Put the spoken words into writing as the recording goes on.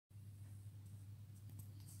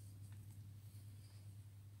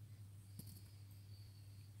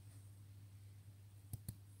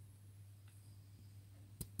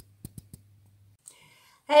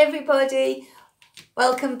Hey everybody,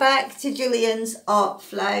 welcome back to Julian's Art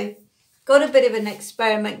Flow. Got a bit of an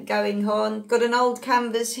experiment going on. Got an old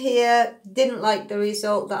canvas here, didn't like the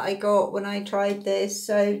result that I got when I tried this,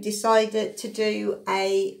 so decided to do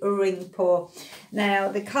a ring pour. Now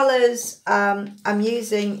the colours I'm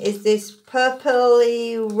using is this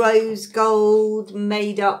purpley rose gold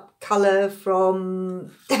made up colour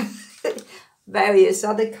from various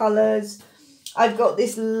other colours. I've got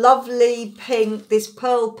this lovely pink, this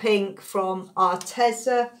pearl pink from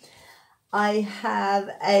Arteza. I have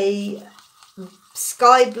a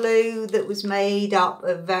sky blue that was made up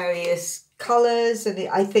of various colours, and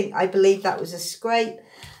I believe that was a scrape.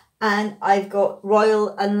 And I've got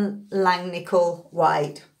Royal and Langnickel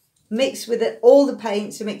white. Mixed with it, all the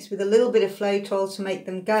paints are mixed with a little bit of Floetrol to make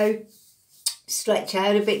them go stretch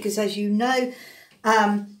out a bit, because as you know,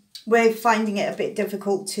 we're finding it a bit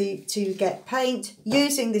difficult to get paint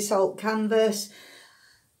using this old canvas.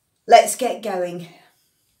 Let's get going.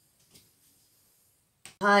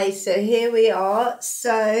 Hi, so here we are.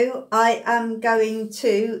 So I am going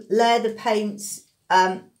to layer the paints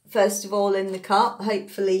first of all in the cup.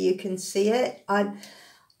 Hopefully you can see it.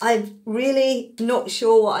 I'm really not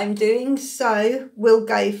sure what I'm doing, so we'll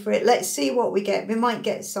go for it. Let's see what we get. We might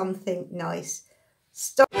get something nice.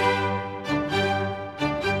 Stop.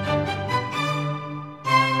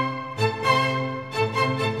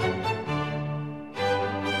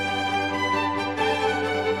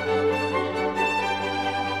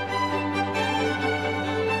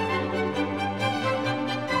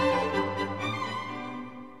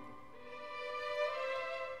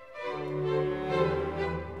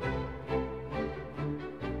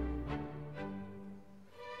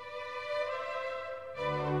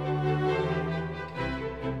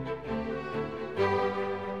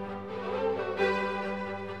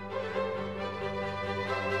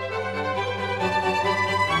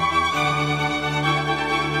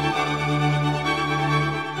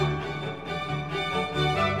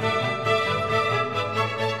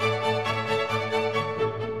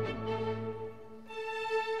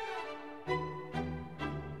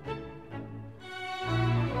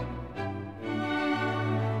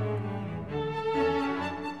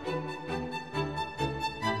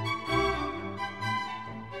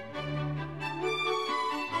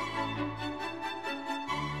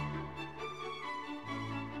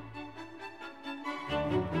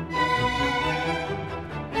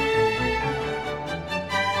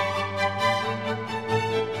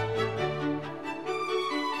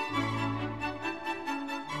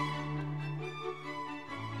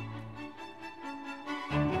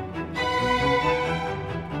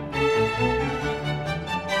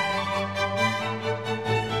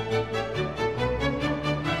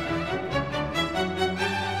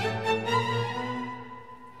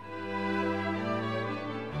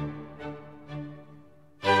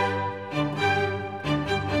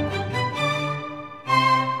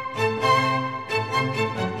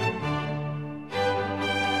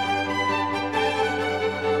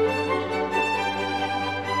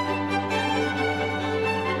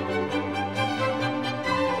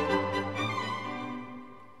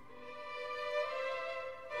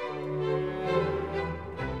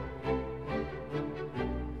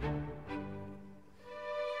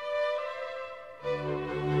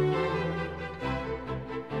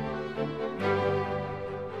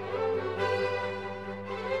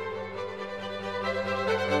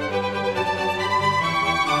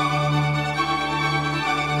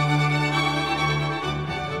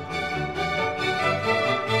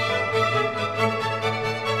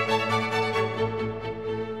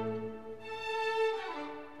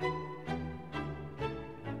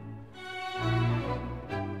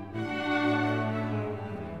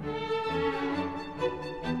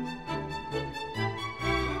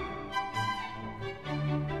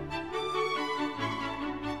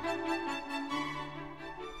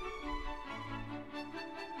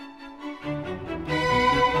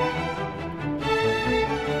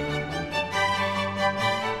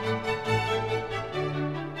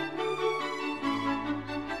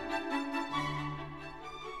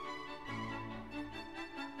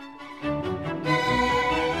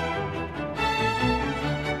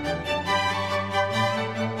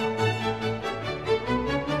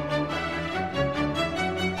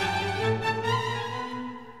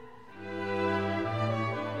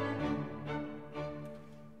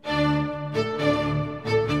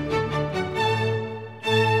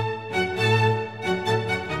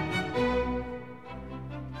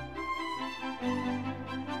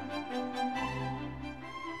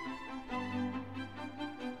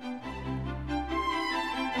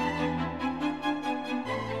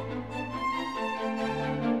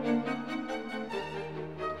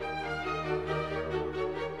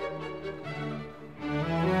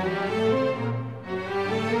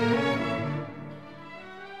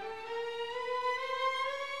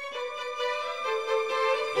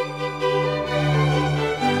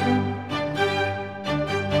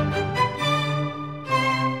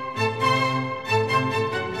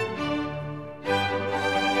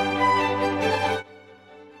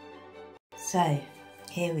 So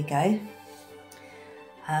here we go.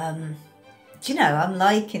 Do you know, I'm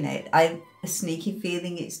liking it. I have a sneaky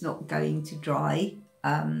feeling it's not going to dry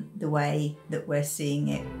the way that we're seeing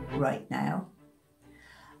it right now.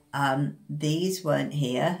 These weren't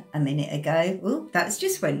here a minute ago. Ooh, that's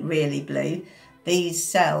just went really blue. These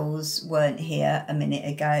cells weren't here a minute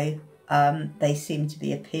ago. They seem to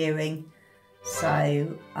be appearing.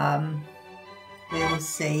 So we'll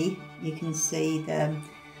see. You can see them.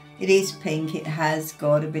 It is pink. It has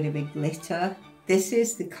got a bit of a glitter. This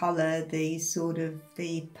is the colour, the sort of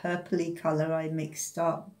the purpley colour I mixed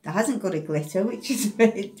up. It hasn't got a glitter, which is a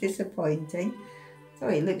bit disappointing.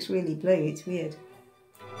 Sorry, it looks really blue. It's weird.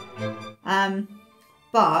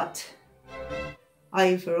 But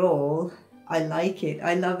overall, I like it.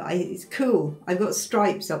 I love it. It's cool. I've got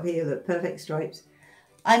stripes up here, look, perfect stripes.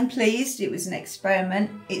 I'm pleased. It was an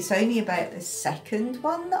experiment. It's only about the second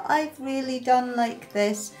one that I've really done like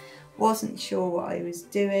this. Wasn't sure what I was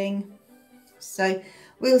doing. So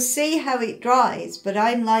we'll see how it dries, but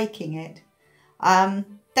I'm liking it.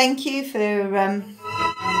 Thank you for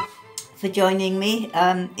joining me.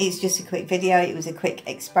 It's just a quick video. It was a quick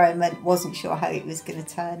experiment. Wasn't sure how it was going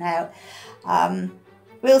to turn out.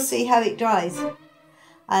 We'll see how it dries.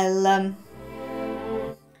 I'll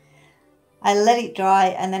let it dry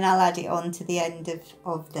and then I'll add it on to the end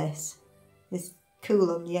of this. It's cool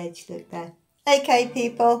on the edge, look there. Okay,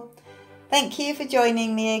 people. Thank you for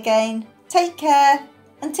joining me again. Take care.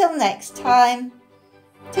 Until next time.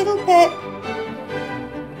 Toodle pip.